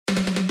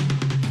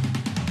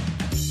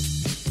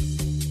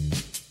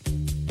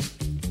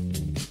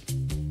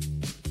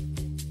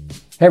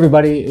Hey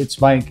everybody,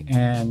 it's Mike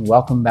and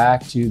welcome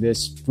back to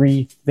this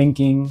Free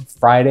Thinking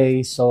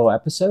Friday solo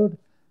episode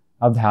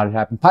of the How Did It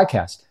Happen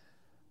podcast.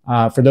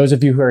 For those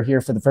of you who are here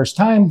for the first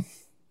time,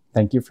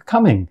 thank you for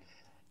coming.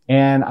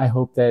 And I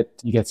hope that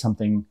you get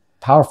something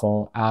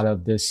powerful out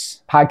of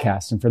this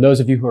podcast. And for those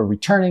of you who are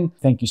returning,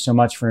 thank you so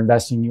much for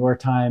investing your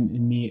time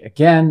in me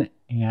again.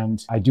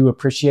 And I do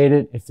appreciate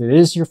it. If it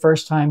is your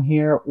first time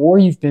here or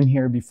you've been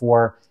here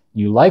before,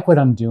 you like what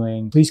I'm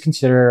doing, please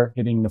consider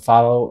hitting the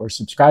follow or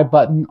subscribe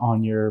button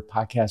on your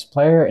podcast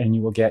player and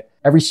you will get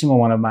every single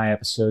one of my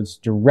episodes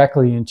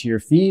directly into your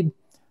feed.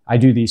 I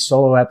do these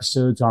solo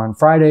episodes on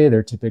Friday.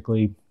 They're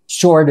typically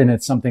short and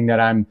it's something that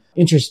I'm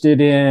interested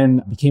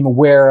in, became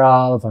aware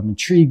of, I'm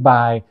intrigued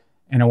by,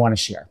 and I want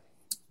to share.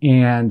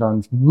 And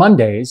on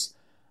Mondays,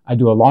 I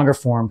do a longer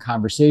form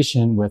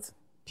conversation with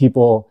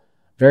people,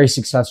 very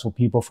successful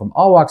people from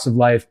all walks of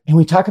life, and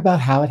we talk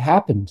about how it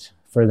happened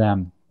for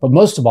them. But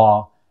most of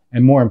all,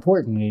 and more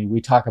importantly,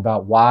 we talk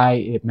about why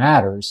it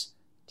matters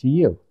to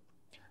you.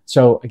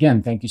 So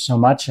again, thank you so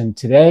much. And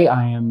today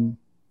I am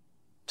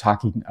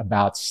talking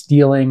about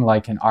stealing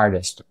like an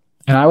artist.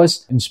 And I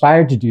was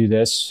inspired to do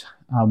this,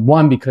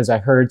 one, because I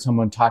heard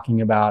someone talking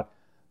about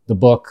the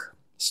book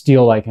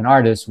Steal Like an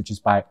Artist, which is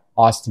by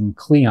Austin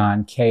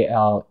Kleon,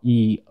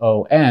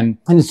 K-L-E-O-N.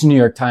 And it's a New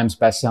York Times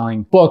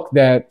bestselling book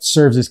that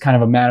serves as kind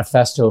of a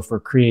manifesto for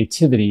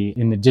creativity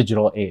in the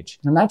digital age.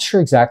 I'm not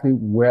sure exactly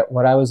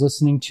what I was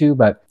listening to,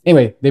 but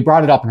anyway, they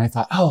brought it up and I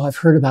thought, oh, I've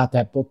heard about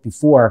that book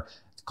before.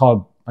 It's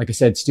called, like I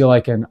said, Steal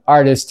Like an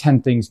Artist,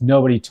 10 Things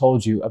Nobody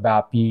Told You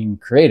About Being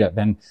Creative.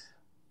 And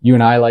you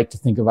and I like to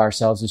think of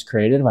ourselves as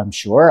creative, I'm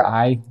sure.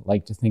 I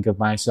like to think of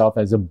myself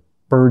as a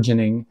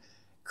burgeoning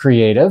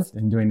creative,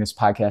 and doing this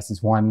podcast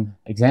is one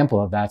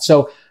example of that.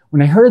 So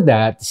when I heard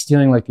that,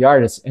 stealing like the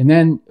artist, and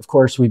then of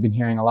course we've been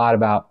hearing a lot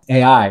about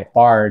AI,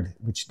 Bard,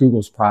 which is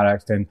Google's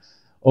product, and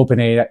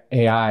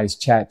OpenAI's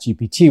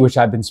ChatGPT, which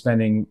I've been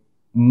spending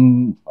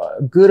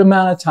a good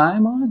amount of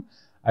time on.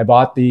 I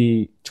bought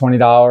the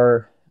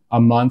 $20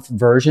 a month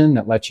version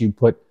that lets you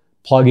put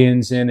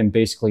plugins in and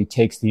basically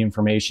takes the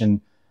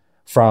information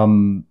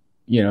from,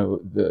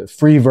 the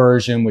free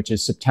version, which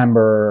is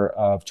September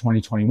of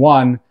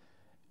 2021,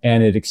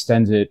 and it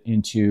extends it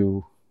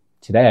into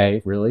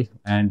today, really,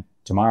 and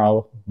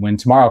tomorrow, when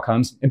tomorrow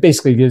comes. It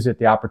basically gives it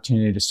the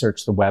opportunity to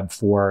search the web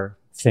for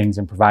things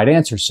and provide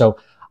answers. So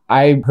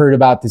I heard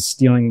about this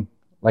stealing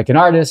like an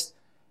artist,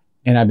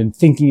 and I've been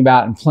thinking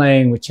about and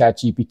playing with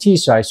ChatGPT.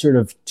 So I sort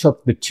of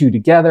took the two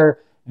together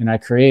and I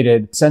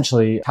created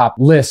essentially a top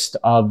list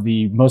of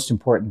the most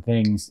important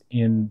things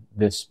in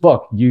this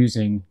book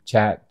using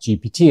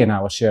ChatGPT. And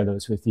I will share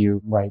those with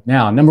you right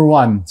now. Number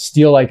one,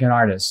 steal like an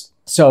artist.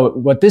 So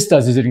what this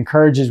does is it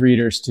encourages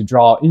readers to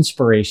draw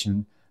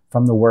inspiration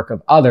from the work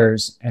of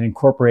others and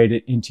incorporate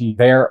it into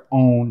their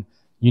own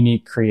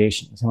unique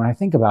creations. And when I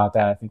think about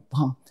that, I think,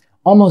 well,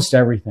 almost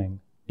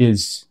everything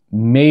is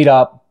made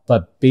up,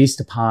 but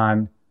based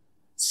upon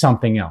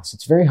something else.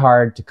 It's very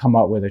hard to come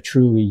up with a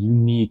truly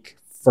unique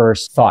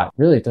first thought.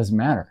 Really, it doesn't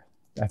matter.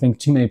 I think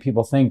too many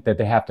people think that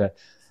they have to,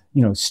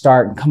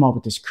 start and come up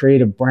with this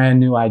creative brand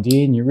new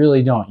idea, and you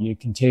really don't. You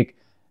can take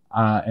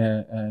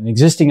an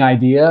existing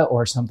idea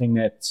or something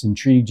that's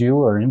intrigued you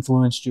or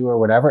influenced you or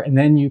whatever, and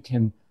then you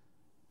can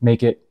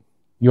make it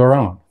your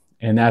own.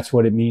 And that's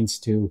what it means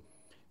to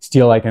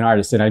steal like an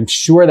artist. And I'm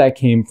sure that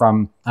came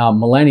from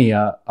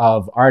millennia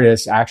of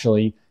artists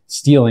actually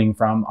stealing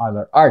from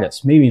other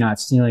artists. Maybe not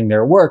stealing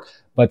their work,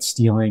 but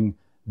stealing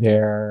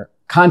their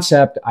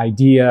concept,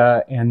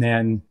 idea, and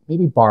then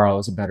maybe borrow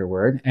is a better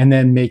word, and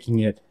then making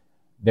it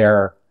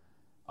their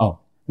own.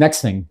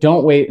 Next thing,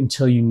 don't wait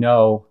until you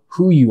know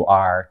who you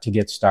are to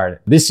get started.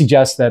 This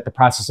suggests that the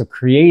process of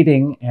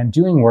creating and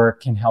doing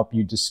work can help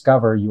you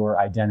discover your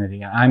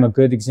identity. And I'm a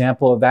good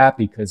example of that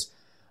because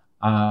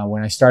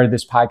when I started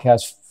this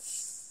podcast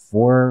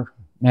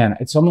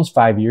it's almost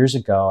 5 years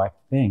ago, I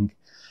think.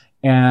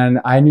 And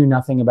I knew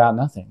nothing about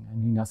nothing. I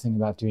knew nothing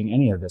about doing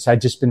any of this.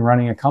 I'd just been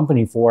running a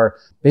company for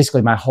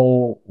basically my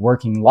whole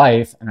working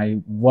life. And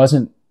I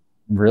wasn't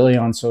really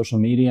on social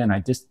media and I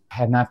just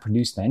had not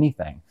produced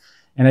anything.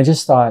 And I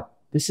just thought,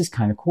 this is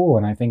kind of cool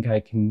and I think I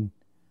can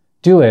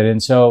do it.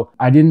 And so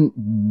I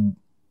didn't,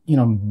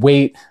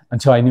 wait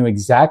until I knew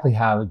exactly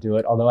how to do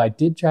it. Although I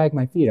did drag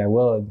my feet. I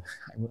will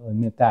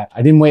admit that.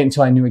 I didn't wait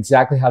until I knew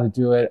exactly how to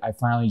do it. I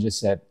finally just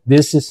said,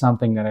 this is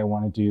something that I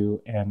want to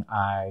do. And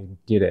I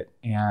did it.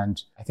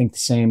 And I think the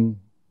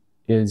same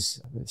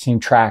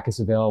track is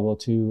available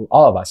to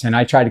all of us. And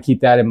I try to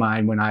keep that in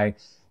mind when I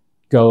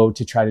go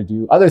to try to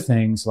do other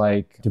things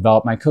like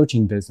develop my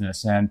coaching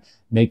business and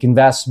make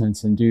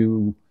investments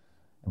and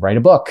write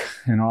a book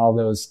and all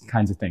those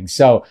kinds of things.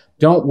 So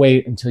don't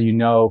wait until you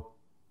know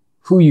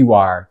who you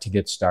are to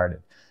get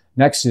started.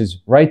 Next is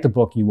write the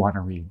book you want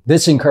to read.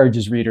 This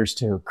encourages readers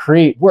to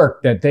create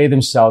work that they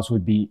themselves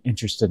would be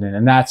interested in.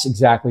 And that's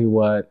exactly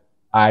what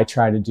I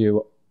try to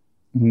do.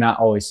 Not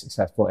always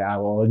successfully, I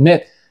will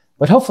admit,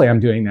 but hopefully I'm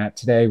doing that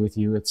today with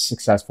you. It's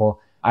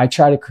successful. I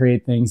try to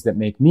create things that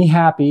make me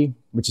happy,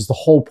 which is the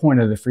whole point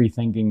of the Free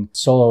Thinking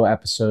solo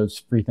episodes,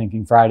 Free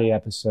Thinking Friday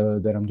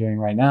episode that I'm doing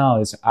right now,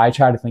 is I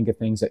try to think of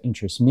things that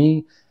interest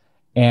me.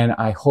 And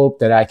I hope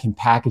that I can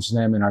package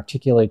them and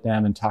articulate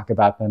them and talk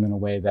about them in a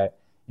way that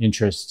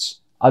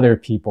interests other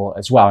people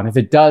as well. And if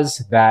it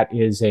does, that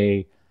is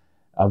a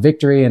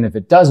victory. And if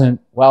it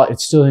doesn't, well, it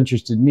still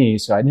interested me.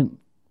 So I didn't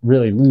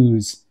really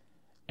lose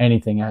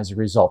anything as a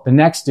result. The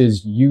next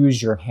is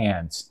use your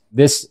hands.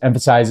 This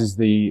emphasizes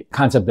the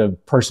concept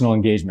of personal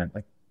engagement,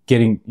 like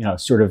getting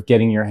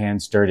your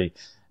hands dirty.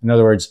 In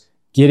other words,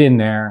 get in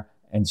there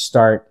and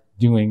start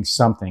doing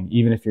something.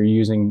 Even if you're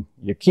using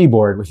your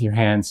keyboard with your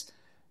hands,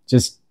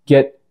 just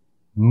get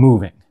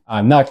moving.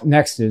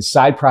 Next is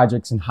side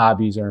projects and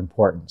hobbies are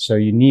important. So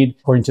you need,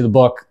 according to the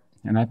book,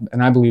 and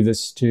I believe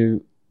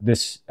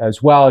this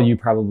as well, you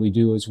probably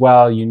do as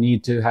well, you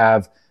need to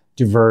have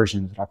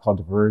diversions, what I call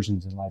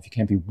diversions in life. You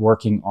can't be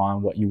working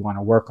on what you want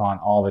to work on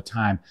all the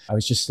time. I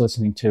was just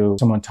listening to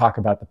someone talk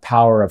about the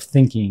power of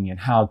thinking and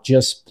how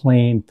just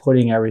plain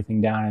putting everything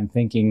down and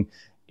thinking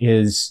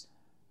is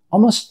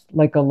almost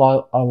like a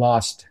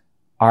lost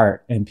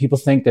art. And people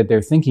think that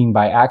they're thinking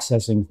by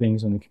accessing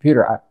things on the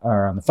computer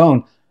or on the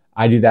phone.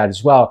 I do that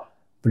as well,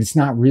 but it's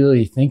not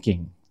really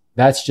thinking.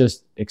 That's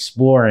just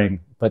exploring,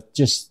 but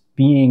just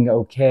being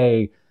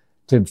okay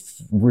to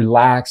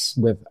relax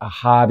with a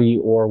hobby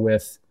or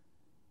with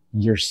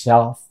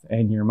yourself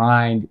and your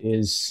mind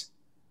is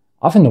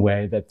often the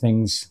way that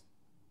things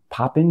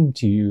pop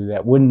into you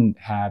that wouldn't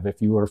have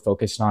if you were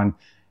focused on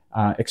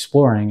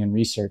exploring and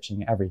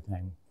researching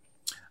everything.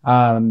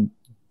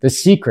 The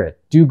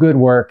secret, do good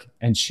work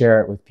and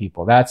share it with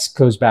people. That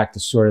goes back to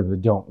sort of the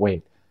don't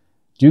wait.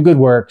 Do good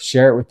work,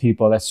 share it with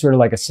people. That's sort of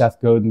like a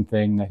Seth Godin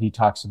thing that he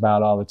talks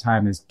about all the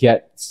time, is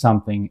get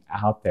something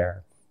out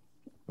there.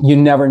 You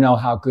never know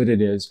how good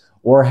it is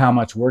or how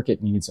much work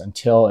it needs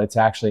until it's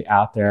actually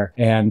out there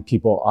and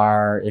people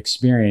are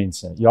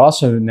experiencing it. You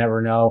also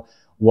never know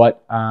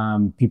what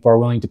people are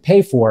willing to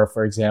pay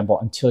for example,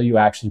 until you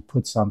actually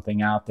put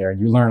something out there.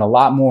 And you learn a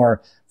lot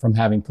more from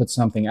having put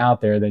something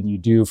out there than you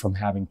do from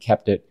having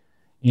kept it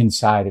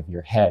inside of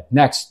your head.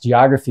 Next,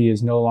 geography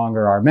is no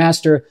longer our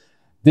master.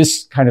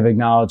 This kind of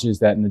acknowledges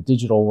that in the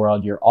digital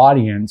world, your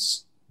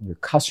audience, your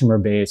customer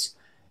base,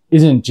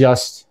 isn't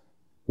just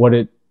what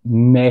it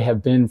may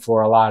have been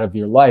for a lot of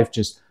your life,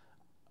 just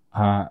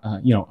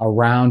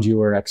around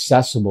you or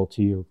accessible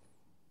to you.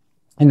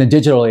 In the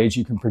digital age,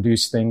 you can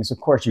produce things, of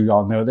course, you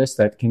all know this,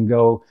 that can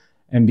go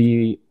and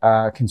be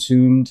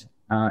consumed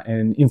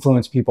and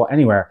influence people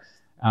anywhere.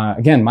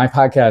 Again, my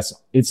podcast,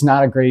 it's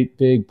not a great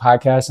big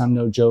podcast. I'm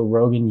no Joe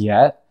Rogan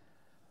yet.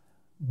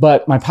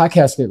 But my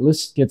podcast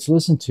gets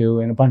listened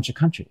to in a bunch of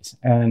countries.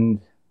 And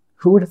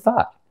who would have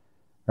thought,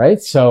 right?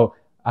 So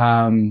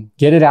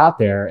get it out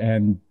there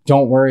and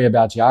don't worry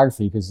about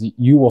geography because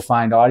you will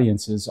find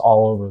audiences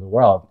all over the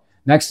world.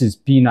 Next is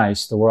be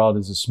nice. The world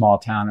is a small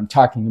town. I'm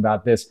talking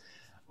about this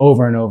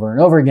over and over and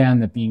over again,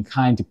 that being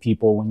kind to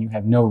people when you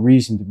have no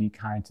reason to be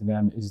kind to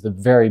them is the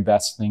very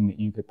best thing that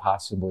you could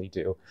possibly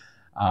do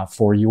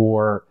for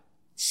your,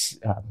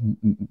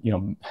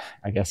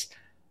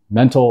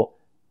 mental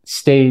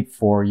state,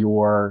 for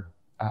your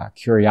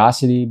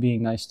curiosity,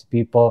 being nice to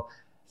people,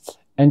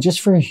 and just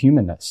for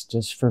humanness,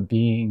 just for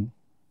being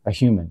a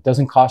human. It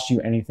doesn't cost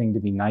you anything to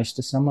be nice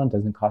to someone,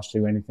 doesn't cost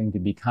you anything to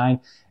be kind,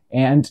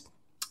 and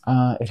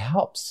it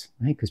helps,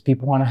 right? Because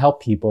people want to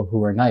help people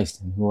who are nice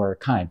and who are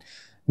kind.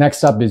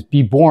 Next up is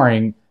be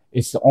boring.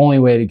 It's the only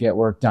way to get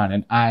work done.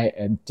 And I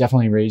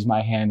definitely raise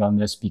my hand on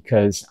this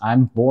because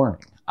I'm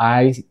boring.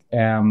 I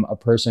am a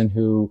person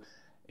who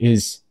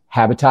is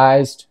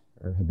habitized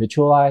or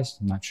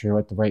habitualized. I'm not sure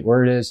what the right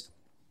word is,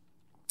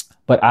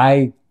 but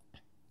I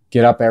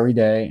get up every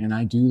day and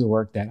I do the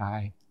work that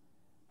I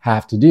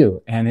have to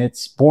do. And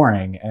it's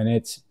boring and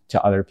it's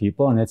to other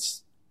people. And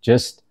it's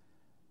just,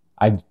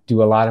 I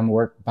do a lot of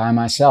work by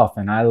myself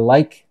and I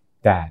like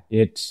that.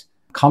 It's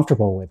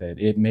comfortable with it.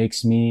 It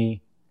makes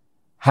me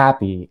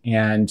happy.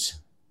 And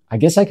I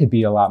guess I could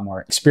be a lot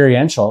more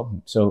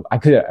experiential. So I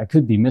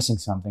could be missing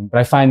something, but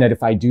I find that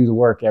if I do the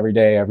work every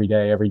day,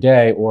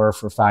 or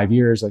for 5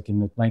 years, like in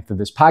the length of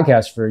this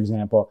podcast, for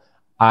example,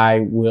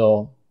 I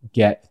will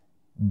get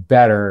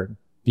better,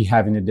 be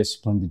having the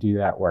discipline to do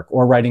that work,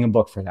 or writing a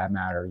book for that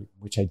matter,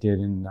 which I did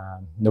in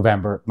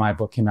November. My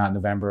book came out in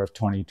November of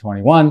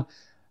 2021.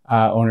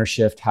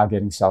 Ownership, How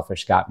Getting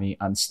Selfish Got Me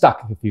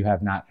Unstuck. If you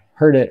have not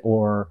heard it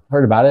or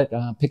heard about it,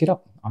 pick it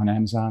up on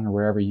Amazon or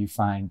wherever you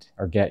find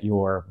or get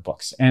your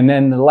books. And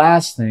then the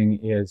last thing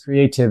is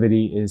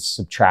creativity is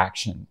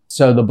subtraction.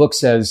 So the book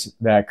says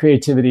that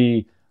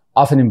creativity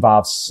often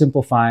involves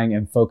simplifying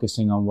and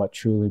focusing on what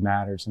truly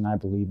matters. And I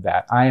believe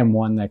that. I am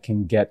one that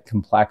can get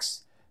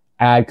complex,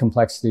 add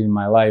complexity in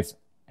my life.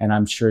 And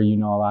I'm sure you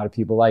know a lot of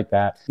people like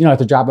that, at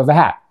the drop of a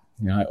hat.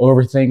 I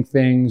overthink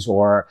things,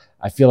 or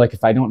I feel like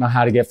if I don't know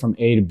how to get from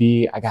A to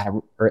B,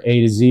 or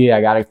A to Z,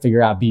 I got to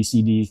figure out B,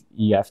 C, D,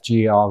 E, F,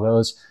 G, all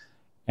those.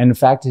 And the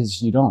fact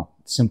is you don't.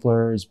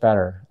 Simpler is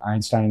better.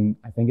 Einstein,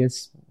 I think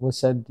was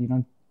said,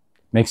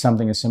 make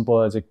something as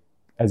simple as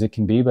as it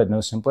can be, but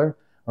no simpler.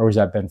 Or was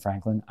that Ben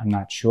Franklin? I'm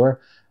not sure.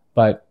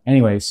 But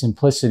anyway,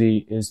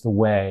 simplicity is the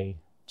way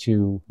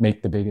to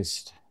make the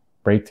biggest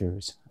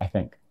breakthroughs, I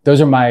think. Those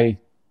are my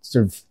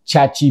sort of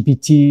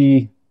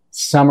ChatGPT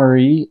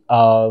summary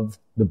of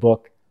the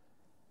book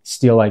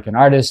Steal Like an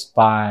Artist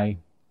by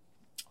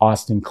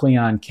Austin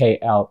Kleon,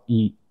 Kleon.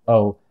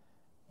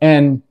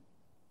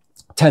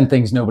 10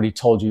 things nobody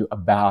told you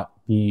about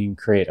being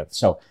creative.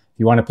 So if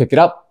you want to pick it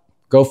up,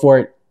 go for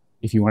it.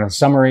 If you want a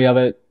summary of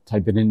it,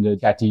 type it into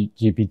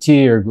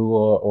ChatGPT or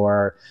Google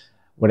or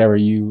whatever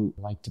you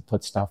like to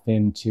put stuff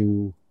in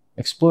to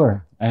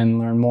explore and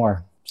learn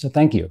more. So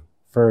thank you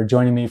for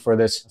joining me for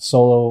this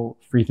solo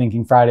Free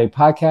Thinking Friday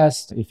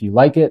podcast. If you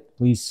like it,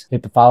 please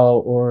hit the follow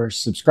or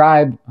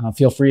subscribe.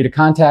 Feel free to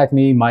contact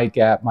me, Mike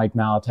at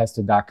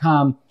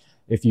MikeMalatesta.com.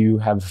 If you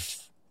have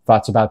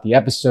thoughts about the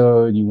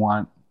episode you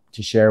want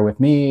to share with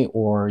me,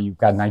 or you've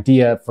got an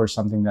idea for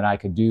something that I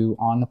could do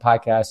on the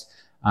podcast,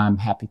 I'm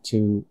happy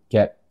to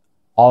get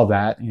all of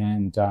that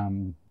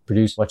and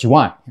produce what you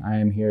want. I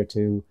am here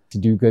to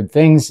do good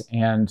things,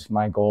 and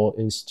my goal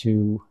is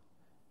to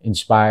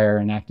inspire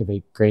and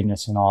activate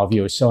greatness in all of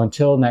you. So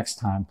until next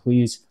time,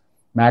 please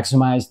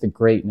maximize the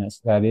greatness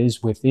that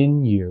is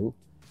within you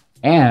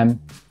and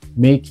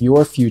make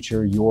your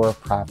future your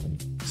property,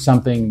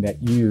 something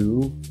that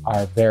you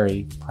are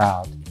very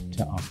proud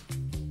to own.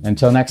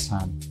 Until next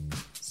time,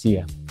 see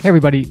ya. Hey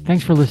everybody,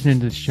 thanks for listening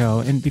to the show.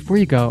 And before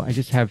you go, I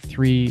just have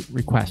 3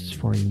 requests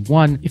for you.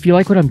 1, if you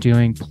like what I'm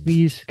doing,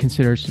 please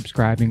consider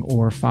subscribing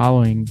or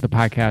following the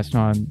podcast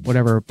on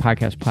whatever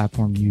podcast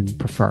platform you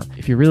prefer.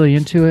 If you're really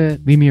into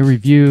it, leave me a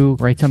review,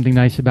 write something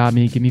nice about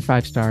me, give me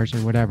 5 stars or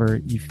whatever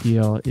you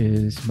feel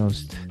is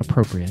most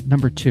appropriate.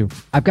 Number 2,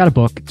 I've got a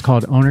book. It's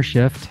called Owner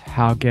Shift: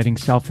 How Getting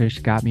Selfish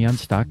Got Me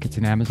Unstuck. It's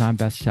an Amazon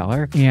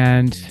bestseller,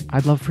 and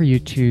I'd love for you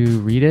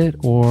to read it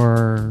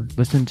or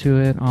listen to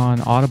it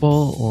on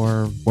Audible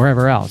or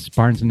wherever else,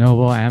 Barnes &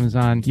 Noble,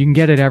 Amazon. You can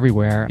get it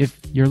everywhere. If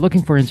you're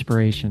looking for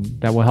inspiration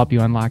that will help you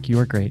unlock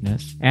your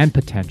greatness and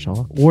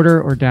potential, order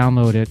or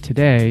download it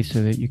today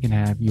so that you can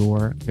have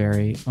your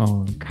very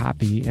own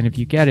copy. And if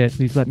you get it,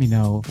 please let me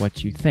know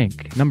what you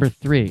think. Number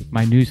 3,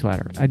 my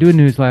newsletter. I do a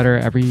newsletter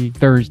every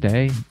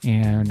Thursday,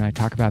 and I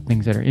talk about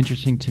things that are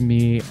interesting to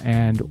me,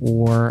 and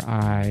or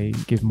I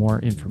give more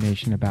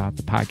information about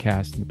the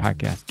podcast and the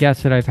podcast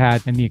guests that I've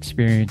had and the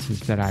experiences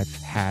that I've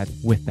had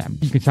with them.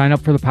 You can sign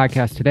up for the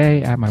podcast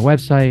today at my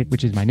website,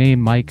 which is my name,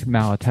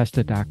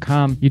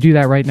 MikeMalatesta.com. You do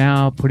that right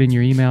now, put in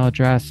your email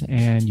address,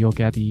 and you'll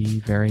get the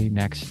very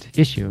next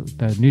issue.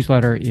 The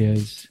newsletter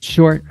is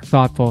short,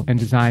 thoughtful, and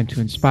designed to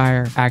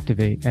inspire,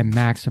 activate, and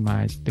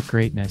maximize the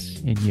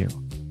greatness in you.